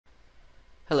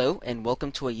Hello and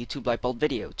welcome to a YouTube light bulb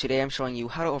video. Today I'm showing you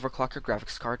how to overclock your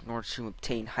graphics card in order to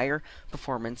obtain higher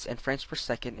performance and frames per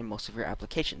second in most of your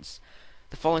applications.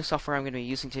 The following software I'm going to be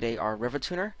using today are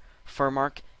RivaTuner,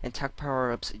 PERMANANT, and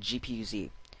TechPowerUp's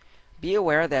GPU-Z. Be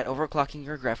aware that overclocking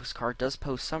your graphics card does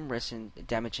pose some risk in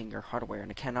damaging your hardware,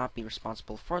 and it cannot be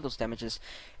responsible for those damages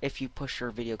if you push your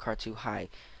video card too high.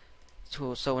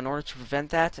 So in order to prevent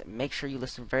that, make sure you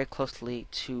listen very closely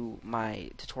to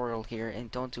my tutorial here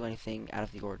and don't do anything out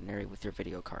of the ordinary with your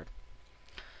video card.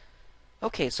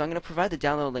 Okay, so I'm going to provide the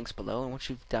download links below, and once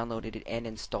you've downloaded it and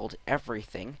installed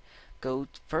everything, go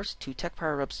first to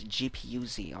TechPowerUp's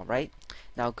GPU-Z, alright?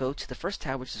 Now go to the first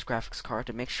tab, which is graphics card,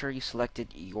 to make sure you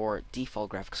selected your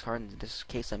default graphics card. In this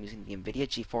case, I'm using the nVidia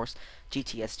GeForce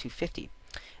GTS 250.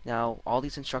 Now, all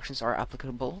these instructions are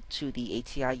applicable to the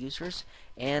ATI users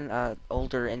and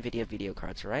older nVidia video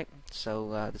cards, alright?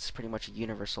 So this is pretty much a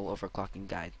universal overclocking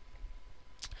guide.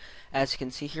 As you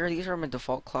can see here, these are my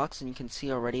default clocks, and you can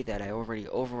see already that I already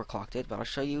overclocked it, but I'll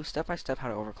show you step by step how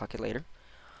to overclock it later.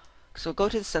 So go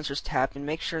to the Sensors tab and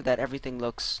make sure that everything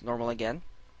looks normal again.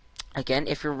 Again,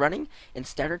 if you're running in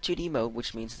standard 2D mode,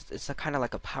 which means it's kind of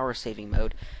like a power saving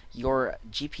mode, your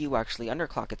GPU will actually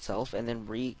underclock itself and then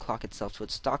reclock itself to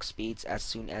its stock speeds as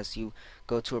soon as you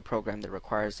go to a program that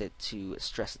requires it to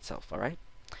stress itself, alright?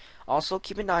 Also,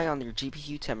 keep an eye on your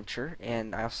GPU temperature,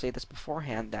 and I'll say this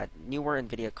beforehand that newer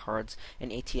NVIDIA cards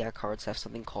and ATI cards have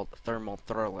something called thermal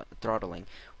throttling,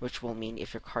 which will mean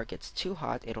if your card gets too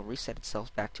hot, it'll reset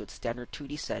itself back to its standard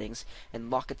 2D settings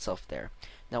and lock itself there.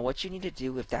 Now, what you need to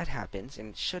do if that happens, and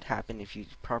it should happen if you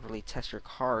properly test your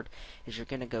card, is you're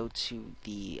going to go to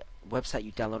the website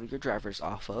you downloaded your drivers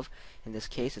off of. In this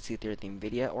case, it's either the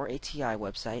NVIDIA or ATI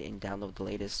website, and download the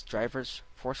latest drivers,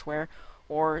 Forceware,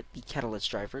 or the Catalyst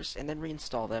drivers, and then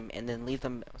reinstall them, and then leave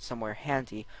them somewhere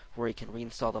handy where you can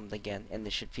reinstall them again, and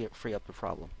this should free up the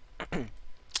problem.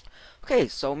 Okay,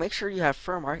 so make sure you have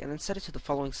firmware, and then set it to the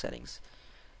following settings.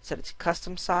 Set it to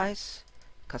custom size.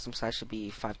 Custom size should be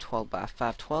 512 by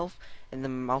 512, and the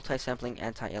multi-sampling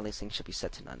anti-aliasing should be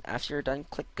set to none. After you're done,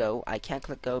 click go. I can't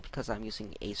click go because I'm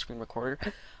using a screen recorder,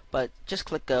 but just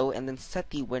click go and then set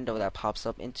the window that pops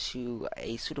up into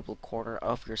a suitable corner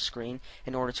of your screen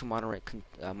in order to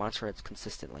monitor it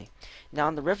consistently. Now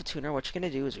on the RivaTuner, what you're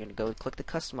going to do is you're going to go click the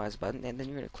customize button, and then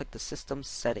you're going to click the system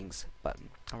settings button.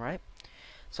 Alright?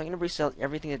 So I'm going to reset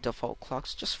everything to default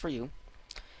clocks just for you.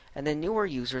 And then newer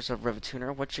users of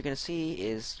RivaTuner, what you're going to see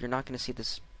is you're not going to see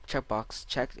this checkbox,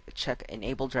 check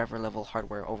enable driver level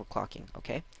hardware overclocking,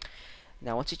 okay?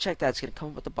 Now once you check that, it's going to come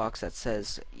up with a box that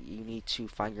says you need to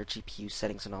find your GPU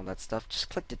settings and all that stuff. Just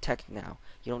click detect now.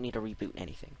 You don't need to reboot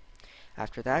anything.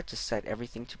 After that, just set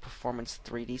everything to performance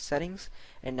 3D settings,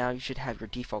 and now you should have your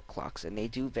default clocks, and they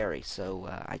do vary, so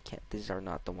these are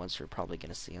not the ones you're probably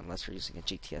going to see unless you're using a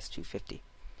GTS 250.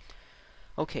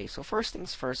 Okay, so first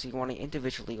things first, you want to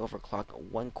individually overclock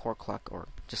one core clock or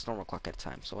just normal clock at a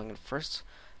time. So I'm going to first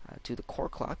do the core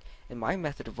clock, and my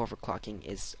method of overclocking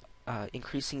is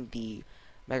increasing the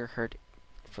megahertz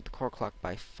for the core clock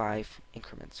by 5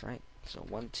 increments, right? So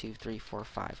 1, 2, 3, 4,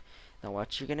 5. Now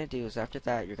what you're going to do is after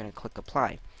that, you're going to click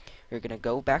apply. You're going to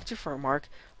go back to firmware,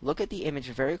 look at the image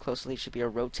very closely. It should be a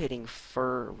rotating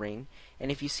fur ring, and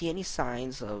if you see any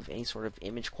signs of any sort of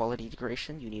image quality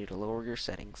degradation, you need to lower your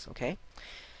settings, okay?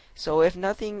 So if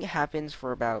nothing happens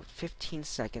for about 15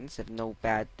 seconds, if no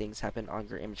bad things happen on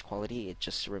your image quality, it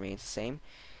just remains the same,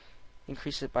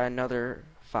 increase it by another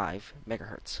 5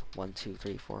 megahertz. 1, 2,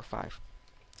 3, 4, 5.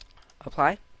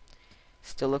 Apply.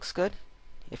 Still looks good.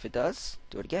 If it does,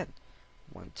 do it again.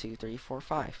 1, 2, 3, 4,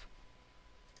 5.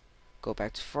 Go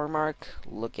back to firmware,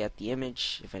 look at the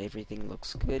image. If everything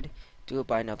looks good, do it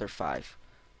by another 5.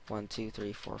 1, 2,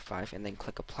 3, 4, 5, and then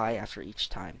click apply after each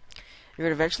time. You're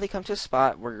going to eventually come to a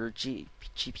spot where your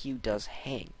GPU does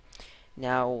hang.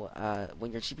 Now,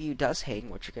 when your GPU does hang,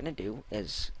 what you're going to do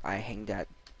is, I hanged at,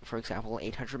 for example,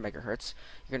 800 megahertz.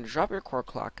 You're going to drop your core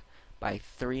clock by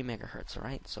 3 megahertz,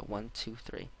 alright? So 1, 2,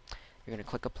 3. You're going to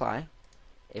click apply.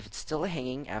 If it's still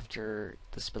hanging after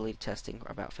the stability testing,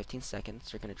 or about 15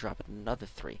 seconds, you're going to drop it another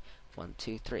 3. 1,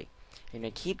 2, 3. You're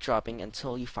going to keep dropping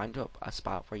until you find a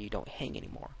spot where you don't hang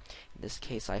anymore. In this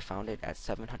case, I found it at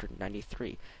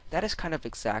 793. That is kind of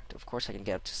exact. Of course, I can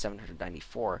get up to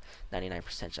 794.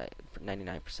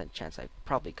 99% chance I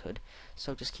probably could.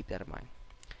 So just keep that in mind.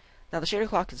 Now the shader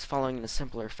clock is following in a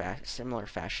similar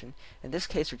fashion. In this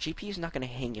case, your GPU is not going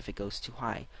to hang if it goes too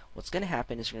high. What's going to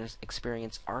happen is you're going to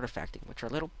experience artifacting, which are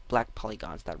little black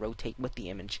polygons that rotate with the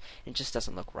image, and it just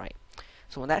doesn't look right.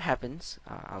 So when that happens,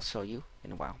 I'll show you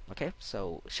in a while. Okay,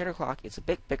 so shader clock is a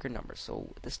bigger number, so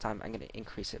this time I'm going to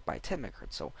increase it by 10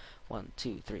 megahertz. So 1,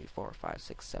 2, 3, 4, 5,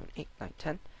 6, 7, 8, 9,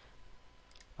 10.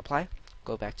 Apply.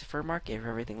 Go back to firmware. If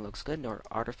everything looks good, no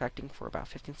artifacting for about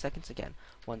 15 seconds. Again,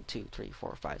 1, 2, 3,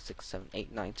 4, 5, 6, 7,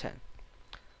 8, 9, 10.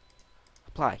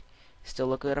 Apply. Still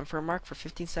look good on firmware for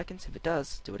 15 seconds? If it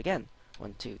does, do it again.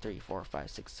 1, 2, 3, 4, 5,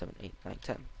 6, 7, 8, 9,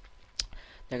 10.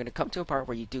 They're going to come to a part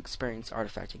where you do experience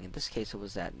artifacting. In this case, it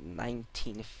was at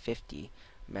 1950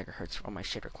 megahertz on my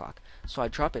shader clock. So I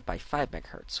drop it by 5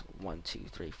 megahertz. 1, 2,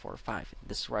 3, 4, 5.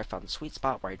 This is where I found the sweet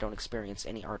spot where I don't experience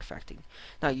any artifacting.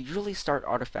 Now, you usually start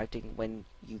artifacting when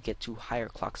you get to higher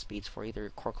clock speeds for either your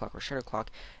core clock or shader clock,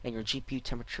 and your GPU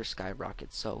temperature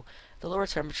skyrockets. So the lower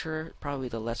temperature, probably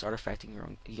the less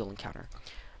artifacting you'll encounter.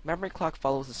 Memory clock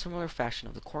follows a similar fashion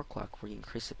of the core clock, where you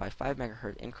increase it by 5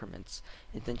 megahertz increments,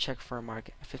 and then check firmware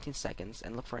at 15 seconds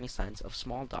and look for any signs of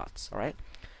small dots. Alright?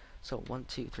 So 1,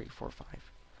 2, 3, 4, 5.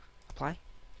 Apply.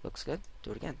 Looks good.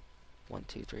 Do it again. 1,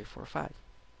 2, 3, 4, 5.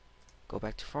 Go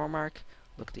back to firmware,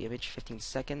 look at the image 15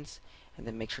 seconds, and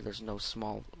then make sure there's no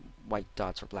small white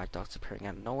dots or black dots appearing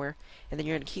out of nowhere. And then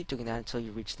you're going to keep doing that until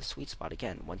you reach the sweet spot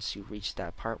again. Once you reach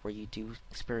that part where you do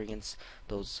experience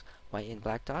those white and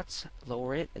black dots,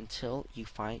 lower it until you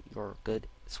find your good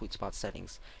sweet spot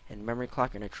settings. And memory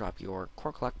clock, you're going to drop your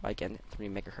core clock by, again, 3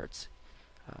 megahertz,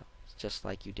 just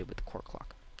like you did with the core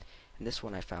clock. And this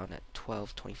one I found at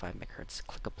 1225 megahertz.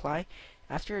 Click apply.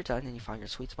 After you're done and you find your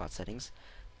sweet spot settings,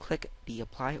 click the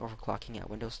apply overclocking at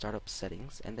Windows startup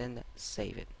settings and then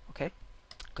save it. Okay?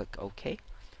 Click OK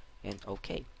and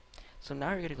OK. So now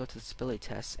you're going to go to the display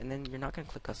test, and then you're not going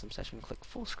to click custom session, click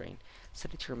full screen.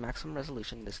 Set it to your maximum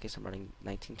resolution. In this case, I'm running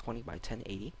 1920 by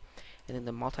 1080. And then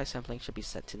the multi-sampling should be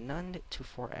set to none to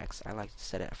 4x. I like to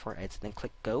set it at 4x. And then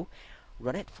click go.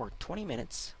 Run it for 20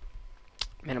 minutes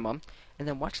minimum, and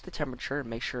then watch the temperature and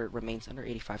make sure it remains under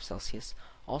 85 Celsius.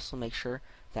 Also make sure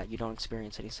that you don't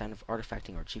experience any sign of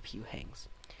artifacting or GPU hangs.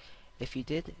 If you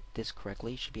did this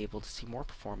correctly, you should be able to see more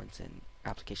performance in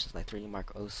applications like 3D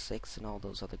Mark 06 and all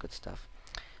those other good stuff.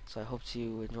 So I hope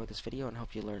you enjoyed this video and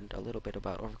hope you learned a little bit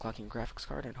about overclocking graphics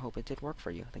card, and hope it did work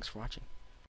for you. Thanks for watching.